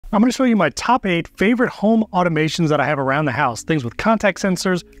I'm going to show you my top 8 favorite home automations that I have around the house. Things with contact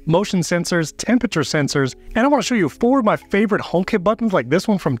sensors, motion sensors, temperature sensors, and I want to show you 4 of my favorite HomeKit buttons like this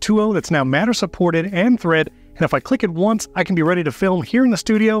one from Tuo that's now Matter supported and Thread, and if I click it once, I can be ready to film here in the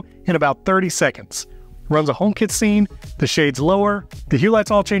studio in about 30 seconds. Runs a HomeKit scene, the shades lower, the hue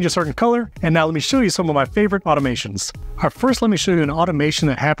lights all change a certain color, and now let me show you some of my favorite automations. First, let me show you an automation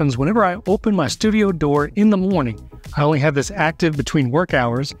that happens whenever I open my studio door in the morning. I only have this active between work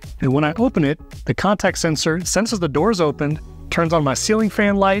hours, and when I open it, the contact sensor senses the door is opened, turns on my ceiling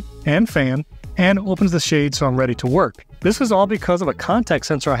fan light and fan, and opens the shade so I'm ready to work. This is all because of a contact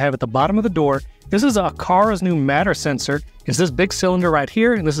sensor I have at the bottom of the door. This is Aqara's new Matter sensor. It's this big cylinder right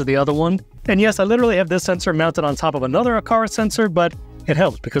here, and this is the other one. And yes, I literally have this sensor mounted on top of another Aqara sensor, but it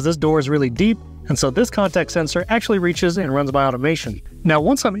helps because this door is really deep, and so this contact sensor actually reaches and runs my automation. Now,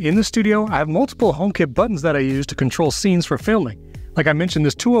 once I'm in the studio, I have multiple HomeKit buttons that I use to control scenes for filming. Like I mentioned,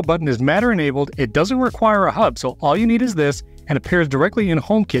 this Tuo button is Matter enabled. It doesn't require a hub, so all you need is this, and it pairs directly in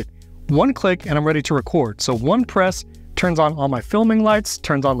HomeKit. One click, and I'm ready to record. So one press turns on all my filming lights,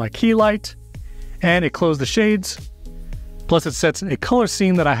 turns on my key light, and it closes the shades. Plus it sets a color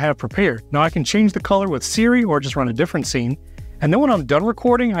scene that I have prepared. Now I can change the color with Siri or just run a different scene. And then when I'm done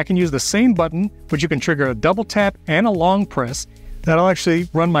recording, I can use the same button, which you can trigger a double tap and a long press. That'll actually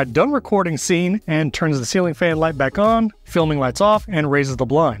run my done recording scene and turns the ceiling fan light back on, filming lights off, and raises the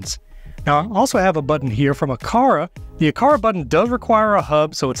blinds. Now I also have a button here from Aqara. The Aqara button does require a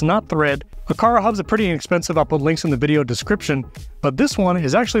hub, so it's not Thread. Aqara hubs are pretty inexpensive. I'll put links in the video description. But this one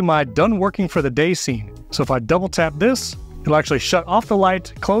is actually my done working for the day scene. So if I double tap this, it'll actually shut off the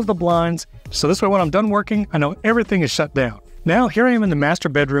light, close the blinds. So this way when I'm done working, I know everything is shut down. Now here I am in the master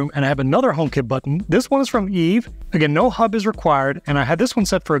bedroom and I have another HomeKit button. This one is from Eve. Again, no hub is required, and I had this one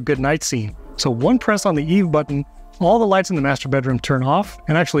set for a good night scene. So one press on the Eve button, all the lights in the master bedroom turn off,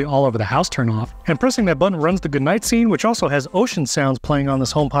 and actually all over the house turn off. And pressing that button runs the good night scene, which also has ocean sounds playing on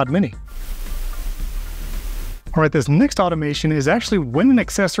this HomePod Mini. Alright, this next automation is actually when an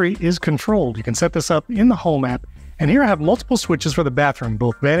accessory is controlled. You can set this up in the Home app. And here I have multiple switches for the bathroom,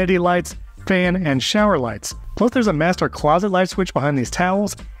 both vanity lights, fan, and shower lights. Plus there's a master closet light switch behind these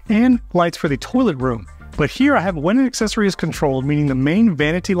towels, and lights for the toilet room. But here I have when an accessory is controlled, meaning the main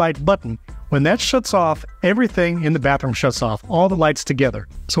vanity light button. When that shuts off, everything in the bathroom shuts off, all the lights together.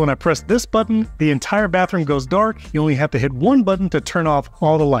 So when I press this button, the entire bathroom goes dark. You only have to hit one button to turn off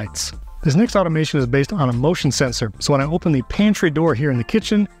all the lights. This next automation is based on a motion sensor. So when I open the pantry door here in the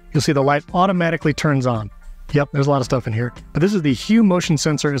kitchen, you'll see the light automatically turns on. Yep, there's a lot of stuff in here. But this is the Hue motion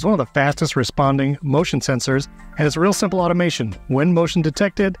sensor. It's one of the fastest responding motion sensors, and it's a real simple automation. When motion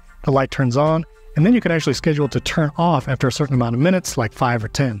detected, the light turns on, and then you can actually schedule it to turn off after a certain amount of minutes, like 5 or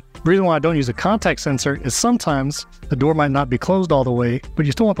 10. The reason why I don't use a contact sensor is sometimes the door might not be closed all the way, but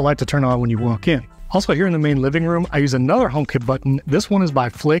you still want the light to turn on when you walk in. Also here in the main living room, I use another HomeKit button. This one is by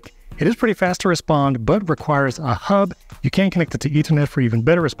Flic. It is pretty fast to respond, but requires a hub. You can connect it to Ethernet for even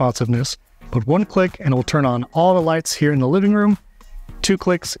better responsiveness. But one click and it will turn on all the lights here in the living room. 2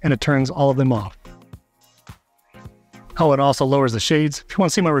 clicks and it turns all of them off. Oh, it also lowers the shades. If you want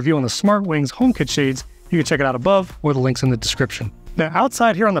to see my review on the SmartWings HomeKit shades, you can check it out above or the links in the description. Now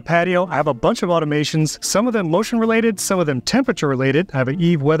outside here on the patio, I have a bunch of automations, some of them motion related, some of them temperature related. I have an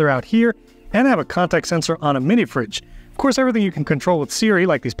Eve weather out here, and I have a contact sensor on a mini fridge. Of course, everything you can control with Siri,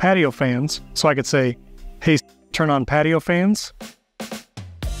 like these patio fans. So I could say, hey, turn on patio fans.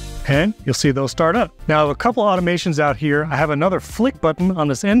 And you'll see those start up. Now I have a couple automations out here. I have another Flic button on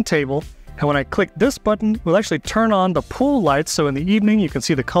this end table, and when I click this button, we'll actually turn on the pool lights, so in the evening you can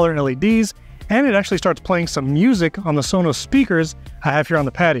see the color LEDs, and it actually starts playing some music on the Sonos speakers I have here on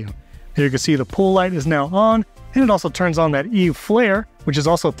the patio. Here you can see the pool light is now on, and it also turns on that Eve flare, which is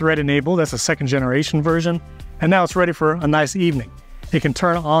also Thread enabled. That's a 2nd generation version, and now it's ready for a nice evening. It can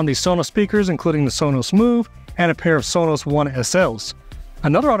turn on the Sonos speakers, including the Sonos Move, and a pair of Sonos One SLs.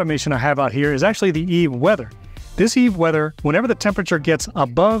 Another automation I have out here is actually the Eve weather. This Eve weather, whenever the temperature gets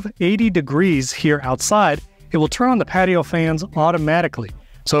above 80 degrees here outside, it will turn on the patio fans automatically.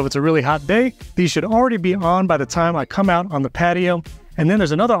 So if it's a really hot day, these should already be on by the time I come out on the patio. And then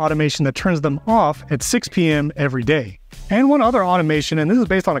there's another automation that turns them off at 6 p.m. every day. And one other automation, and this is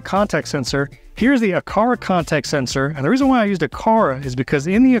based on a contact sensor. Here's the Aqara contact sensor. And the reason why I used Aqara is because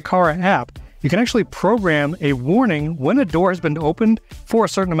in the Aqara app, you can actually program a warning when a door has been opened for a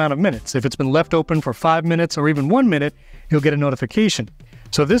certain amount of minutes. If it's been left open for 5 minutes or even 1 minute, you'll get a notification.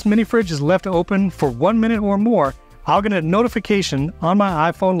 So if this mini fridge is left open for 1 minute or more, I'll get a notification on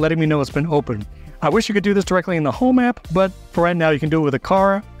my iPhone letting me know it's been opened. I wish you could do this directly in the Home app, but for right now you can do it with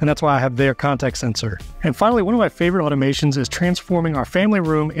Aqara, and that's why I have their contact sensor. And finally, one of my favorite automations is transforming our family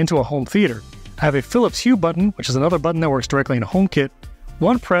room into a home theater. I have a Philips Hue button, which is another button that works directly in HomeKit.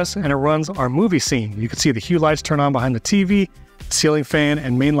 One press and it runs our movie scene. You can see the Hue lights turn on behind the TV, ceiling fan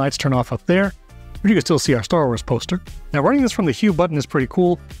and main lights turn off up there. But you can still see our Star Wars poster. Now running this from the Hue button is pretty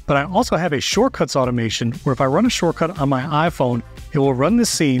cool, but I also have a shortcuts automation where if I run a shortcut on my iPhone, it will run this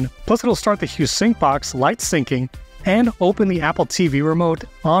scene, plus it'll start the Hue sync box, light syncing, and open the Apple TV remote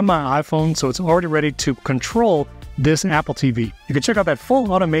on my iPhone so it's already ready to control this Apple TV. You can check out that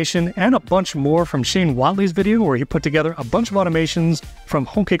full automation and a bunch more from Shane Watley's video where he put together a bunch of automations from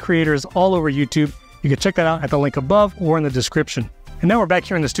HomeKit creators all over YouTube. You can check that out at the link above or in the description. And now we're back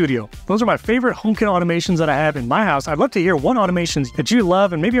here in the studio. Those are my favorite HomeKit automations that I have in my house. I'd love to hear what automations that you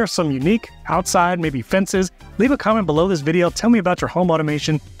love and maybe are some unique outside, maybe fences. Leave a comment below this video. Tell me about your home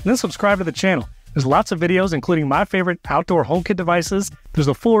automation and then subscribe to the channel. There's lots of videos, including my favorite outdoor HomeKit devices. There's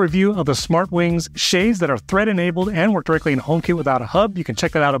a full review of the SmartWings shades that are thread-enabled and work directly in HomeKit without a hub. You can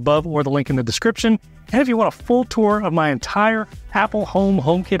check that out above or the link in the description. And if you want a full tour of my entire Apple Home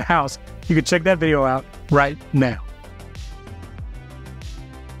HomeKit house, you can check that video out right now.